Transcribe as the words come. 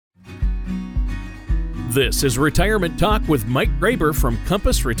This is Retirement Talk with Mike Graber from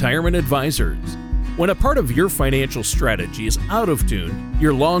Compass Retirement Advisors. When a part of your financial strategy is out of tune,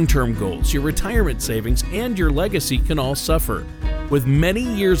 your long-term goals, your retirement savings, and your legacy can all suffer. With many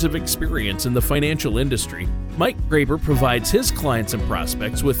years of experience in the financial industry, Mike Graber provides his clients and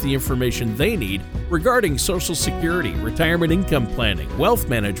prospects with the information they need regarding Social Security, retirement income planning, wealth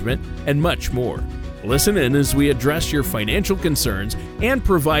management, and much more. Listen in as we address your financial concerns and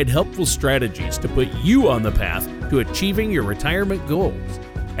provide helpful strategies to put you on the path to achieving your retirement goals.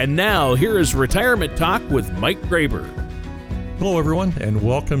 And now, here is Retirement Talk with Mike Graber. Hello, everyone, and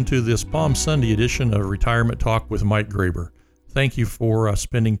welcome to this Palm Sunday edition of Retirement Talk with Mike Graber. Thank you for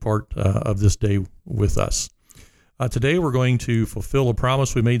spending part of this day with us. Today, we're going to fulfill a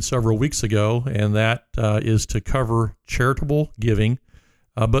promise we made several weeks ago, and that is to cover charitable giving,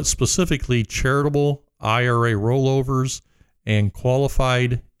 but specifically charitable IRA rollovers and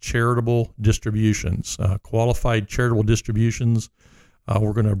qualified charitable distributions. Qualified charitable distributions,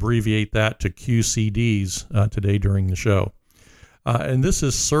 we're going to abbreviate that to QCDs today during the show. And this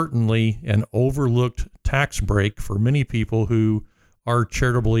is certainly an overlooked tax break for many people who are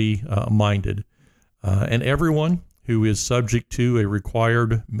charitably minded. And everyone who is subject to a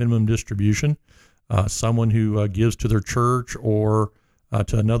required minimum distribution, someone who gives to their church or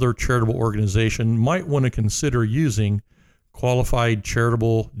to another charitable organization, might want to consider using qualified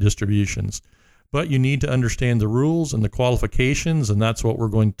charitable distributions. But you need to understand the rules and the qualifications, and that's what we're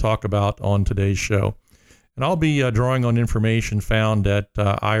going to talk about on today's show. And I'll be drawing on information found at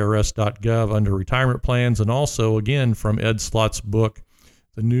irs.gov under retirement plans, and also, again, from Ed Slott's book,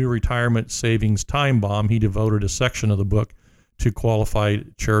 The New Retirement Savings Time Bomb. He devoted a section of the book to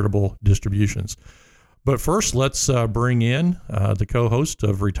qualified charitable distributions. But first, let's bring in the co-host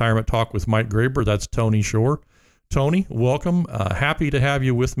of Retirement Talk with Mike Graber. That's Tony Shore. Tony, welcome. Happy to have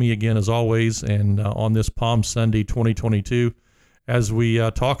you with me again, as always, and on this Palm Sunday 2022, as we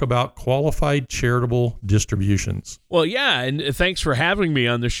talk about qualified charitable distributions. Well, yeah, and thanks for having me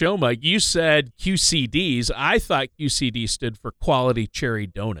on the show, Mike. You said QCDs. I thought QCD stood for Quality Cherry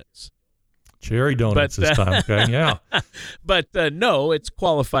Donuts. Cherry donuts this time, okay? Yeah. But no, it's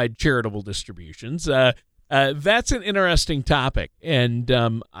qualified charitable distributions. That's an interesting topic, and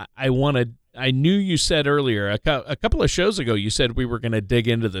I knew you said earlier, a couple of shows ago, you said we were going to dig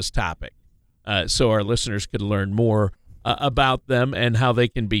into this topic so our listeners could learn more about them and how they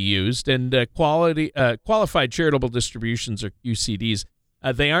can be used. And qualified charitable distributions, or QCDs,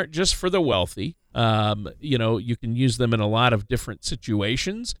 they aren't just for the wealthy. You can use them in a lot of different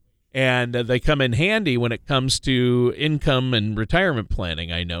situations, and they come in handy when it comes to income and retirement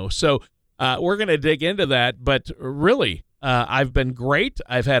planning, I know. So we're going to dig into that, but really, I've been great.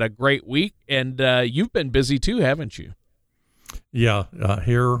 I've had a great week, and you've been busy too, haven't you? Yeah,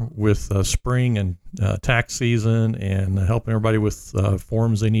 here with spring and tax season and helping everybody with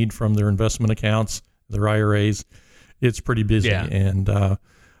forms they need from their investment accounts, their IRAs. It's pretty busy. Yeah. And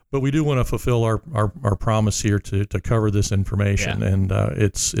but we do want to fulfill our promise here to cover this information. Yeah. And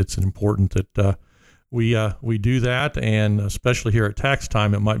it's important that we do that, and especially here at tax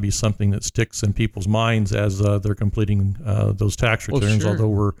time, it might be something that sticks in people's minds as they're completing those tax returns. Well, sure.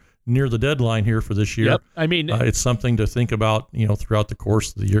 Although we're near the deadline here for this year. Yep. I mean, it's something to think about, throughout the course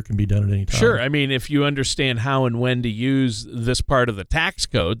of the year. It can be done at any time. Sure. I mean, if you understand how and when to use this part of the tax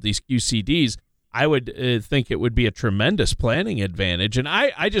code, these QCDs, I would think it would be a tremendous planning advantage. And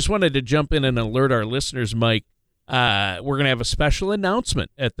I just wanted to jump in and alert our listeners, Mike. We're going to have a special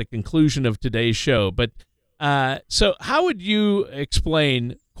announcement at the conclusion of today's show. But so how would you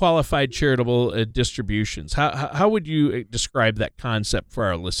explain qualified charitable distributions? How would you describe that concept for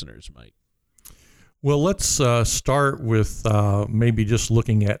our listeners, Mike? Well, let's start with maybe just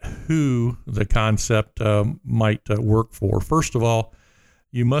looking at who the concept might work for. First of all,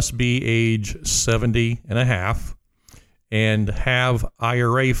 you must be age 70 and a half and have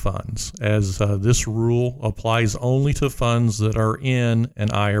IRA funds, as this rule applies only to funds that are in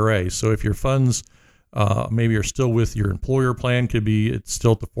an IRA. So if your funds maybe are still with your employer plan, it's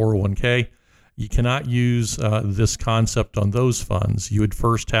still at the 401k, you cannot use this concept on those funds. You would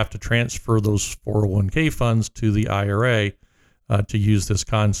first have to transfer those 401k funds to the IRA to use this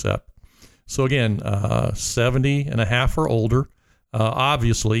concept. So again, 70 and a half or older,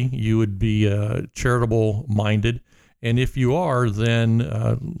 obviously you would be charitable minded. And if you are, then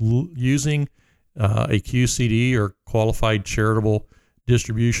using a QCD or qualified charitable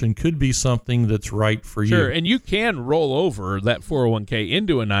distribution could be something that's right for you. Sure, and you can roll over that 401k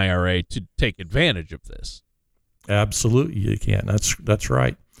into an IRA to take advantage of this. Absolutely, you can. That's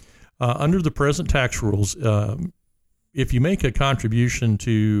right. Under the present tax rules, if you make a contribution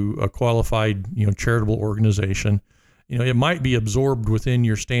to a qualified, charitable organization, it might be absorbed within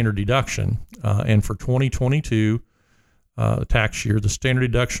your standard deduction. And for 2022 tax year, the standard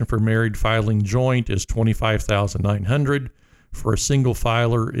deduction for married filing joint is $25,900. For a single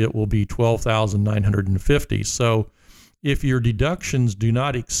filer, it will be $12,950. So if your deductions do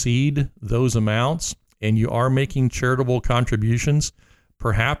not exceed those amounts and you are making charitable contributions,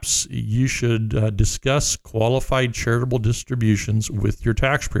 perhaps you should discuss qualified charitable distributions with your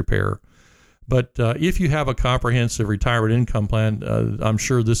tax preparer. But if you have a comprehensive retirement income plan, I'm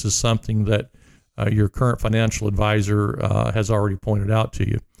sure this is something that your current financial advisor has already pointed out to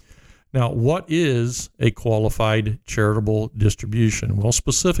you. Now, what is a qualified charitable distribution? Well,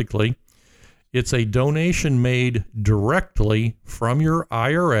 specifically, it's a donation made directly from your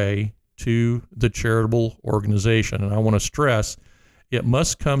IRA to the charitable organization. And I want to stress, it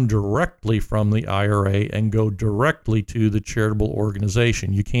must come directly from the IRA and go directly to the charitable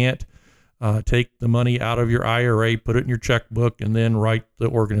organization. You can't take the money out of your IRA, put it in your checkbook, and then write the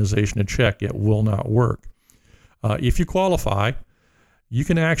organization a check. It will not work. If you qualify, you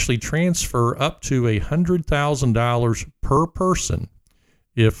can actually transfer up to $100,000 per person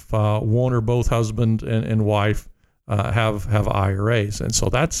if one or both husband and wife have IRAs. And so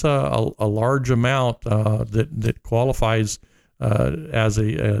that's a large amount that qualifies as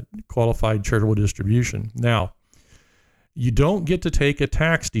a qualified charitable distribution. Now, you don't get to take a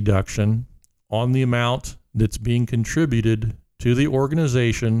tax deduction on the amount that's being contributed to the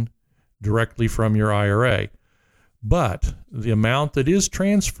organization directly from your IRA. But the amount that is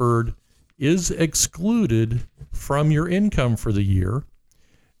transferred is excluded from your income for the year.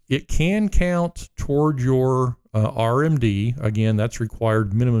 It can count toward your RMD. Again, that's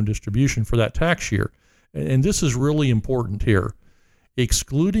required minimum distribution for that tax year. And this is really important here.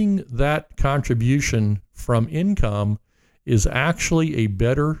 Excluding that contribution from income is actually a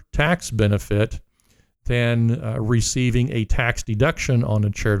better tax benefit than receiving a tax deduction on a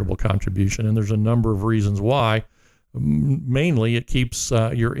charitable contribution. And there's a number of reasons why. Mainly, it keeps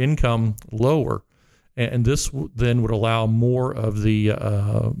your income lower. And this then would allow more of the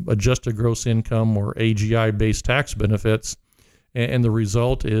adjusted gross income or AGI-based tax benefits. And the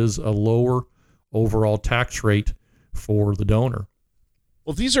result is a lower overall tax rate for the donor.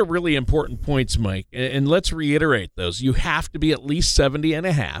 Well, these are really important points, Mike, and let's reiterate those. You have to be at least 70 and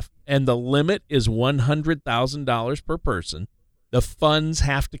a half, and the limit is $100,000 per person. The funds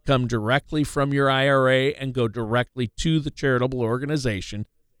have to come directly from your IRA and go directly to the charitable organization.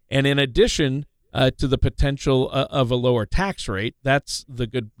 And in addition to the potential of a lower tax rate, that's the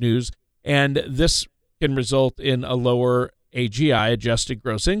good news, and this can result in a lower AGI, adjusted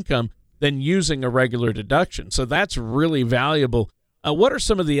gross income, than using a regular deduction. So that's really valuable. What are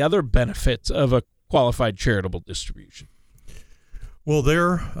some of the other benefits of a qualified charitable distribution? Well,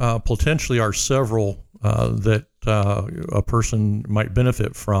 there potentially are several that a person might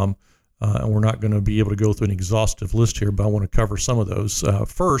benefit from, and we're not going to be able to go through an exhaustive list here, but I want to cover some of those.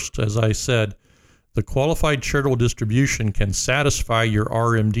 First, as I said, the qualified charitable distribution can satisfy your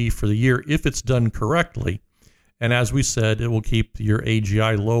RMD for the year if it's done correctly. And as we said, it will keep your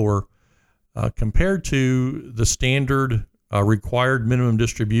AGI lower compared to the standard required minimum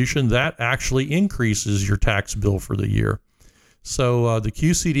distribution. That actually increases your tax bill for the year. So the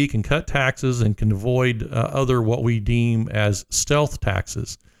QCD can cut taxes and can avoid other what we deem as stealth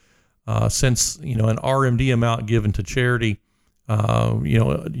taxes. Since an RMD amount given to charity,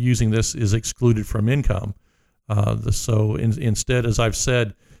 using this is excluded from income. So instead, as I've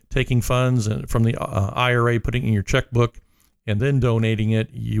said, taking funds from the IRA, putting it in your checkbook, and then donating it,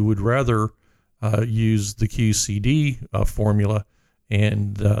 you would rather use the QCD formula,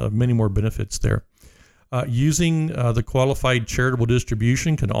 and many more benefits there. Using the qualified charitable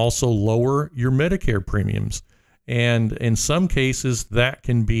distribution can also lower your Medicare premiums. And in some cases, that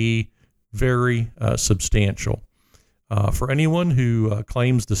can be very substantial. For anyone who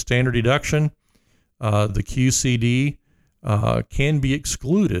claims the standard deduction, the QCD can be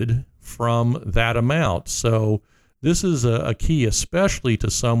excluded from that amount. So this is a key, especially to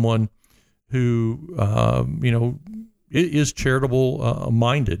someone who, is charitable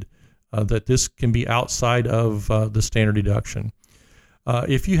minded, that this can be outside of the standard deduction.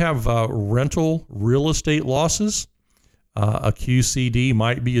 If you have rental real estate losses, a QCD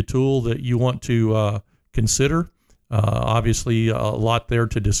might be a tool that you want to consider. Obviously, a lot there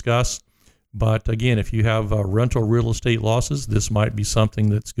to discuss. But again, if you have rental real estate losses, this might be something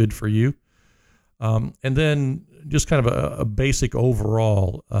that's good for you. And then just kind of a basic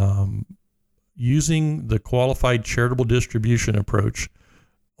overall, using the qualified charitable distribution approach,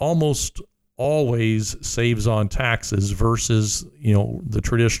 almost always saves on taxes versus, the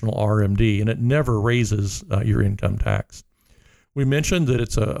traditional RMD, and it never raises your income tax. We mentioned that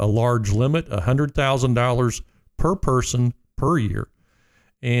it's a large limit, $100,000 per person per year.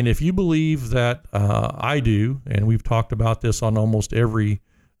 And if you believe that I do, and we've talked about this on almost every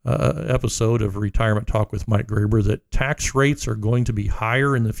episode of Retirement Talk with Mike Graber, that tax rates are going to be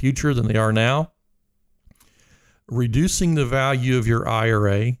higher in the future than they are now, reducing the value of your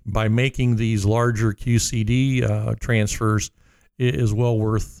IRA by making these larger QCD transfers is well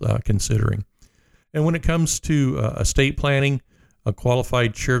worth considering. And when it comes to estate planning, a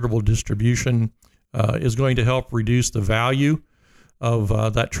qualified charitable distribution is going to help reduce the value of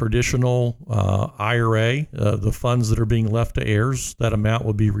that traditional IRA, the funds that are being left to heirs. That amount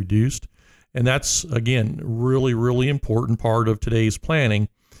will be reduced. And that's, again, really, really important part of today's planning,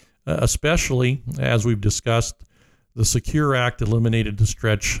 especially as we've discussed, the Secure Act eliminated the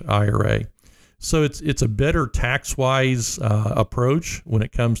stretch IRA. So it's a better tax-wise approach when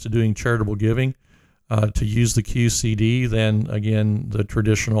it comes to doing charitable giving to use the QCD than, again, the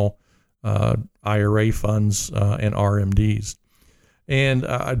traditional IRA funds and RMDs. And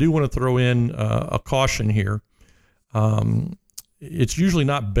I do want to throw in a caution here. It's usually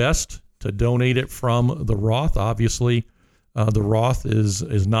not best to donate it from the Roth. Obviously, the Roth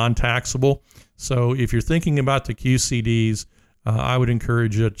is non-taxable. So if you're thinking about the QCDs, I would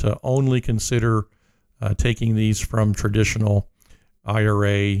encourage you to only consider taking these from traditional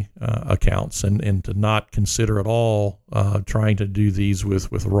IRA accounts and to not consider at all trying to do these with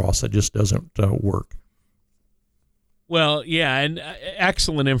Roths. That just doesn't work. Well, yeah, and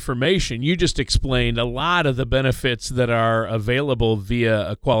excellent information. You just explained a lot of the benefits that are available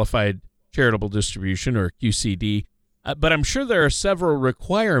via a qualified charitable distribution or QCD, but I'm sure there are several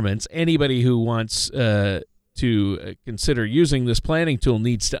requirements anybody who wants to consider using this planning tool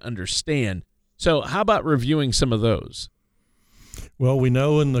needs to understand. So how about reviewing some of those? Well, we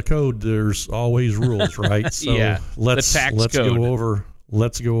know in the code there's always rules, right? So yeah, let's go over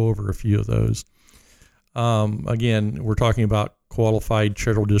a few of those. Again, we're talking about qualified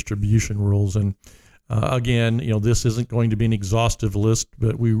charitable distribution rules, and again, this isn't going to be an exhaustive list,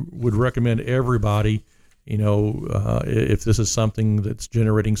 but we would recommend everybody, if this is something that's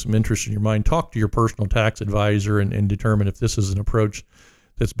generating some interest in your mind, talk to your personal tax advisor and determine if this is an approach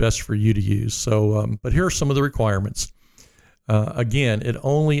that's best for you to use. So, but here are some of the requirements. Again, it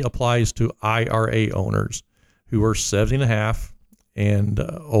only applies to IRA owners who are 70.5 and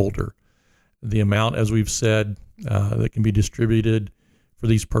older. The amount, as we've said, that can be distributed for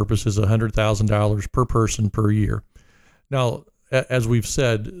these purposes, $100,000 per person per year. Now, as we've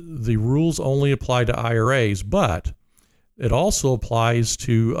said, the rules only apply to IRAs, but it also applies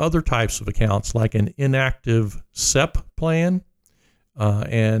to other types of accounts like an inactive SEP plan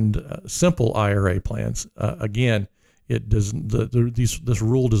and simple IRA plans. Again, it does this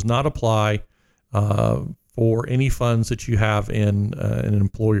rule does not apply for any funds that you have in an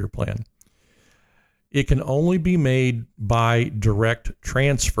employer plan. It can only be made by direct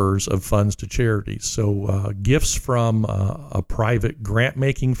transfers of funds to charities. So gifts from a private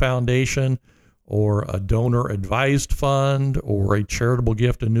grant-making foundation or a donor-advised fund or a charitable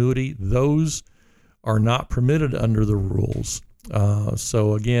gift annuity, those are not permitted under the rules.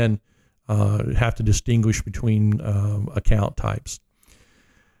 So again, have to distinguish between account types.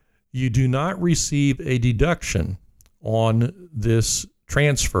 You do not receive a deduction on this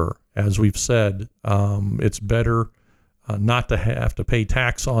transfer. As we've said, it's better not to have to pay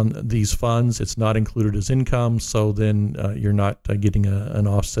tax on these funds. It's not included as income, so then you're not getting an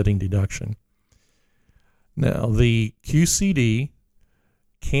offsetting deduction. Now, the QCD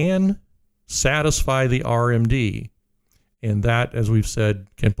can satisfy the RMD, and that, as we've said,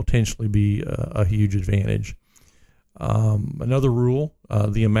 can potentially be a huge advantage. Another rule,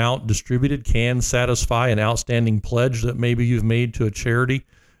 the amount distributed can satisfy an outstanding pledge that maybe you've made to a charity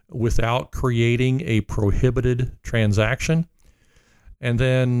without creating a prohibited transaction. And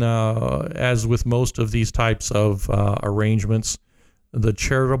then, as with most of these types of arrangements, the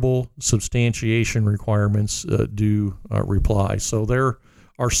charitable substantiation requirements do reply. So there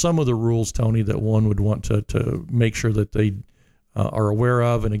are some of the rules, Tony, that one would want to make sure that they are aware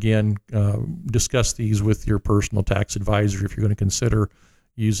of. And again, discuss these with your personal tax advisor if you're going to consider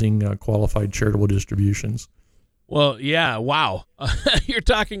using qualified charitable distributions. Well, yeah, wow. You're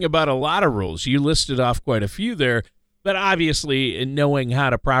talking about a lot of rules. You listed off quite a few there, but obviously in knowing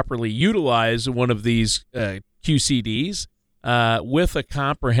how to properly utilize one of these QCDs with a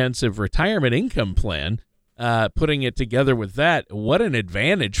comprehensive retirement income plan, putting it together with that, what an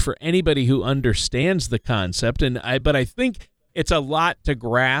advantage for anybody who understands the concept. But I think it's a lot to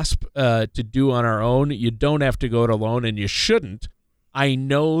grasp to do on our own. You don't have to go it alone, and you shouldn't. I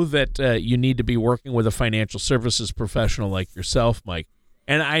know that you need to be working with a financial services professional like yourself, Mike.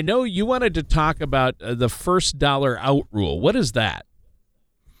 And I know you wanted to talk about the first dollar out rule. What is that?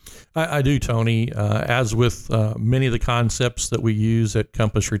 I do, Tony. As with many of the concepts that we use at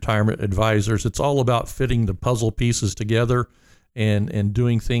Compass Retirement Advisors, it's all about fitting the puzzle pieces together and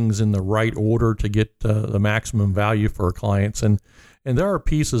doing things in the right order to get the maximum value for our clients. And there are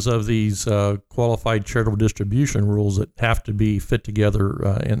pieces of these qualified charitable distribution rules that have to be fit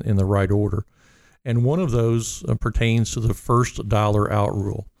together in the right order. And one of those pertains to the first dollar out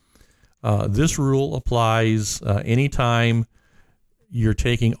rule. This rule applies anytime you're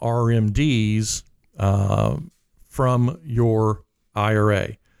taking RMDs from your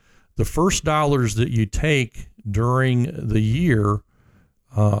IRA. The first dollars that you take during the year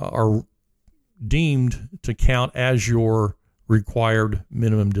are deemed to count as your required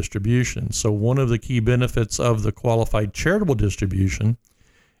minimum distribution. So one of the key benefits of the qualified charitable distribution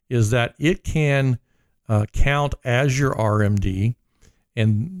is that it can count as your RMD,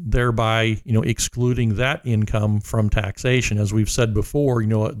 and thereby, excluding that income from taxation. As we've said before,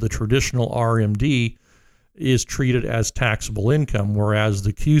 the traditional RMD is treated as taxable income, whereas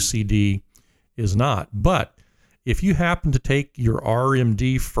the QCD is not. But if you happen to take your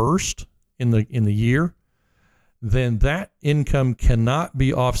RMD first in the year, then that income cannot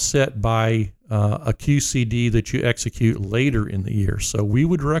be offset by a QCD that you execute later in the year. So we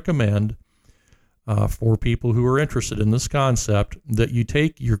would recommend for people who are interested in this concept that you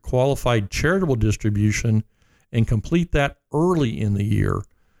take your qualified charitable distribution and complete that early in the year,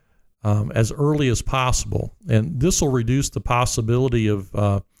 as early as possible. And this will reduce the possibility of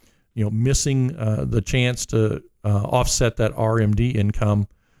missing the chance to offset that RMD income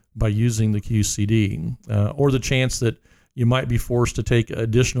by using the QCD, or the chance that you might be forced to take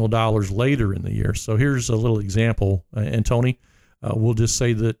additional dollars later in the year. So here's a little example. And Tony, we'll just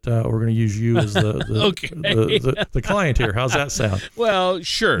say that we're going to use you as the Okay. the client here. How's that sound? Well,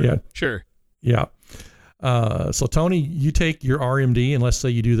 sure. Yeah. Sure. Yeah. So Tony, you take your RMD, and let's say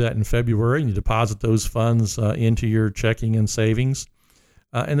you do that in February, and you deposit those funds into your checking and savings.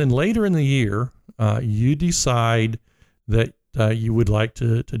 And then later in the year, you decide that you would like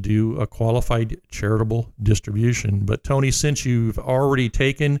to do a qualified charitable distribution. But Tony, since you've already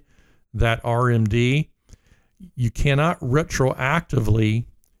taken that RMD, you cannot retroactively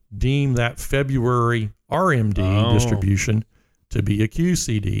deem that February RMD distribution to be a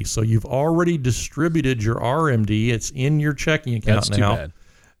QCD. So you've already distributed your RMD. It's in your checking account That's now, too bad.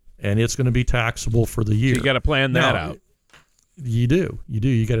 and it's going to be taxable for the year. So you got to plan that Now, out. You do.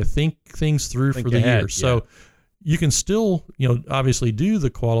 You got to think things through Think for the ahead, year. So you can still, obviously do the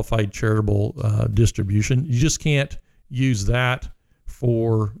qualified charitable distribution. You just can't use that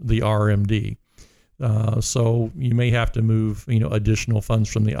for the RMD. So you may have to move, additional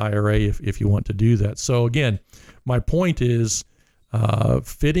funds from the IRA if you want to do that. So again, my point is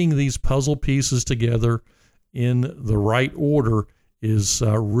fitting these puzzle pieces together in the right order is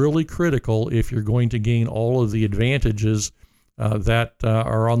really critical if you're going to gain all of the advantages that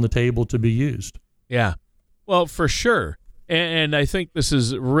are on the table to be used. Yeah. Well, for sure. And I think this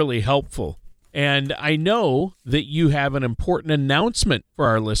is really helpful. And I know that you have an important announcement for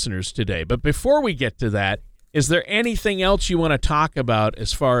our listeners today. But before we get to that, is there anything else you want to talk about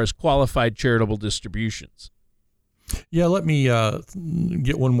as far as qualified charitable distributions? Yeah, let me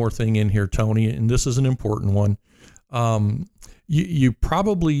get one more thing in here, Tony, and this is an important one. You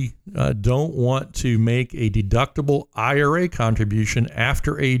probably don't want to make a deductible IRA contribution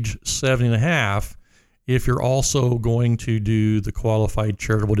after age 7.5 if you're also going to do the qualified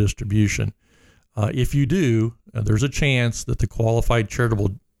charitable distribution. If you do, there's a chance that the qualified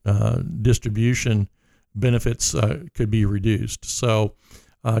charitable distribution benefits could be reduced. So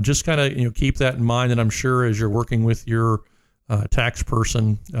just kind of keep that in mind, and I'm sure as you're working with your tax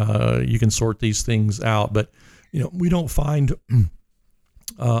person, you can sort these things out. But we don't find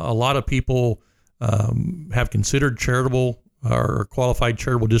a lot of people have considered charitable or qualified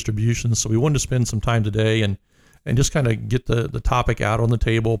charitable distributions. So we wanted to spend some time today and just kind of get the topic out on the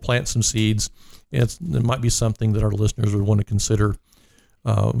table, plant some seeds. It might be something that our listeners would want to consider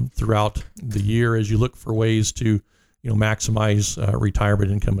throughout the year as you look for ways to maximize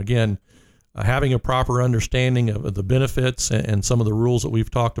retirement income. Again, having a proper understanding of the benefits and some of the rules that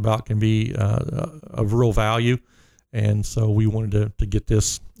we've talked about can be of real value. And so we wanted to get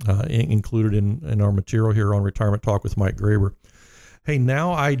this included in our material here on Retirement Talk with Mike Graber. Hey,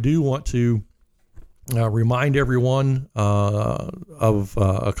 now I do want to remind everyone of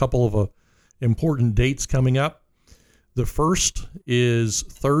a couple of important dates coming up. The first is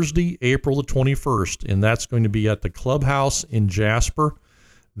Thursday, April the 21st, and that's going to be at the Clubhouse in Jasper.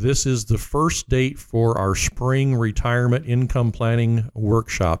 This is the first date for our spring retirement income planning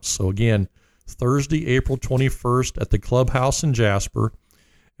workshops. So again, Thursday, April 21st at the Clubhouse in Jasper,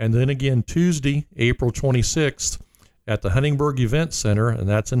 and then again Tuesday, April 26th at the Huntingburg Event Center, and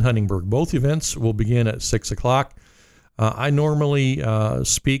that's in Huntingburg. Both events will begin at 6 o'clock. I normally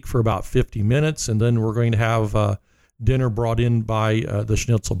speak for about 50 minutes, and then we're going to have dinner brought in by the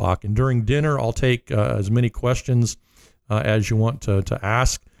Schnitzelbach. And during dinner, I'll take as many questions as you want to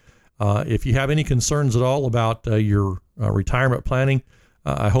ask. If you have any concerns at all about your retirement planning,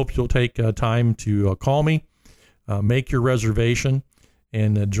 I hope you'll take time to call me, make your reservation,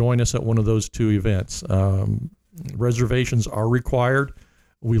 and join us at one of those two events. Reservations are required.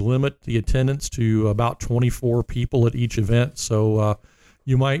 We limit the attendance to about 24 people at each event, so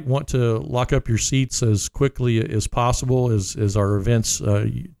you might want to lock up your seats as quickly as possible, as our events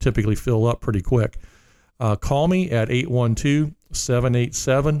typically fill up pretty quick. Call me at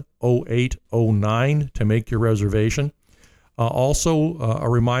 812-787-0809 to make your reservation. Also, a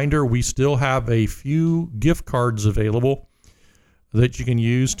reminder, we still have a few gift cards available that you can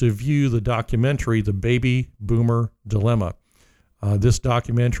use to view the documentary, The Baby Boomer Dilemma. This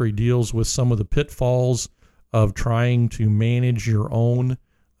documentary deals with some of the pitfalls of trying to manage your own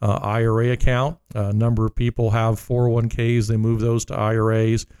IRA account. A number of people have 401ks, they move those to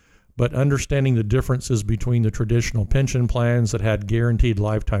IRAs, but understanding the differences between the traditional pension plans that had guaranteed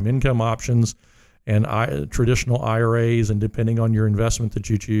lifetime income options and traditional IRAs, and depending on your investment that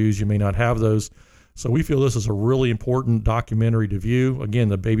you choose, you may not have those. So we feel this is a really important documentary to view. Again,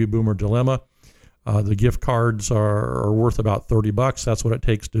 The Baby Boomer Dilemma. The gift cards are worth about $30. That's what it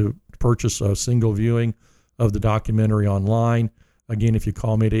takes to purchase a single viewing of the documentary online. Again, if you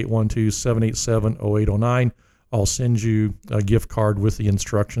call me at 812-787-0809, I'll send you a gift card with the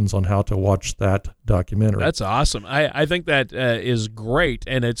instructions on how to watch that documentary. That's awesome. I think that is great,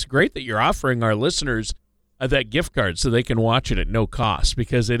 and it's great that you're offering our listeners that gift card so they can watch it at no cost,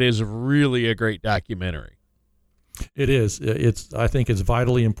 because it is really a great documentary. It is. I think it's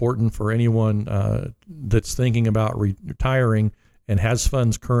vitally important for anyone that's thinking about retiring and has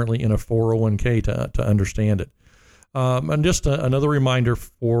funds currently in a 401k to understand it. And just another reminder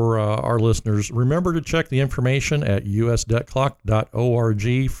for our listeners, remember to check the information at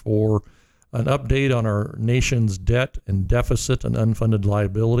usdebtclock.org for an update on our nation's debt and deficit and unfunded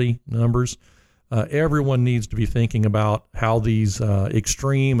liability numbers. Everyone needs to be thinking about how these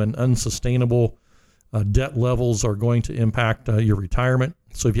extreme and unsustainable debt levels are going to impact your retirement.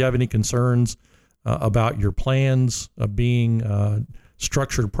 So if you have any concerns about your plans being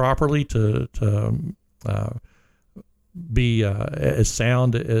structured properly to be as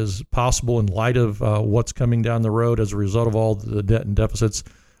sound as possible in light of what's coming down the road as a result of all the debt and deficits,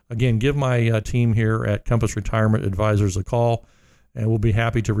 again, give my team here at Compass Retirement Advisors a call, and we'll be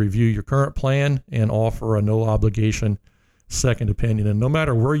happy to review your current plan and offer a no-obligation second opinion. And no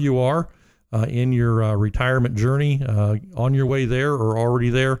matter where you are in your retirement journey, on your way there or already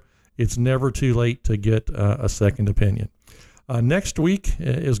there, it's never too late to get a second opinion. Next week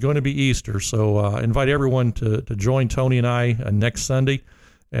is going to be Easter, so I invite everyone to join Tony and I next Sunday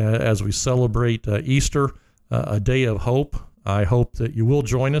as we celebrate Easter, a day of hope. I hope that you will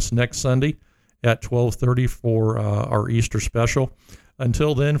join us next Sunday at 12:30 for our Easter special.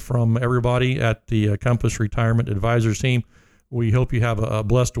 Until then, from everybody at the Compass Retirement Advisors team, we hope you have a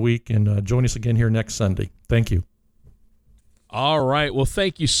blessed week, and join us again here next Sunday. Thank you. All right. Well,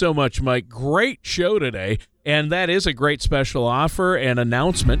 thank you so much, Mike. Great show today. And that is a great special offer and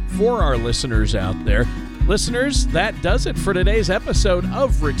announcement for our listeners out there. Listeners, that does it for today's episode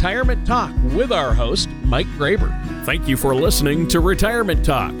of Retirement Talk with our host, Mike Graber. Thank you for listening to Retirement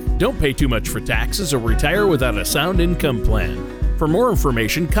Talk. Don't pay too much for taxes or retire without a sound income plan. For more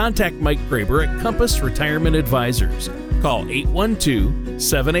information, contact Mike Graber at Compass Retirement Advisors. Call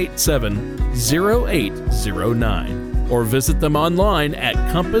 812-787-0809 or visit them online at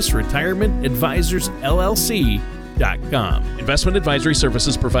compassretirementadvisorsllc.com. Investment advisory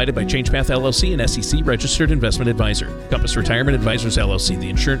services provided by ChangePath LLC, an SEC registered investment advisor. Compass Retirement Advisors LLC, The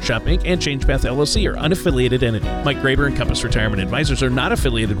Insurance Shop Inc., and ChangePath LLC are unaffiliated entities. Mike Graber and Compass Retirement Advisors are not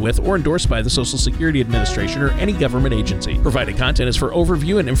affiliated with or endorsed by the Social Security Administration or any government agency. Provided content is for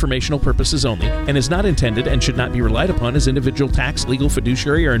overview and informational purposes only and is not intended and should not be relied upon as individual tax, legal,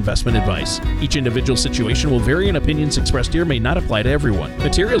 fiduciary, or investment advice. Each individual situation will vary, and opinions expressed here may not apply to everyone.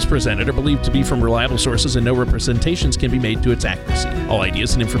 Materials presented are believed to be from reliable sources, and no representation limitations can be made to its accuracy. All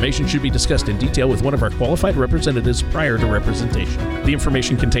ideas and information should be discussed in detail with one of our qualified representatives prior to representation. The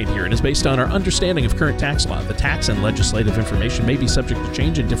information contained herein is based on our understanding of current tax law. The tax and legislative information may be subject to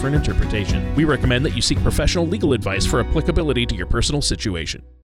change and different interpretation. We recommend that you seek professional legal advice for applicability to your personal situation.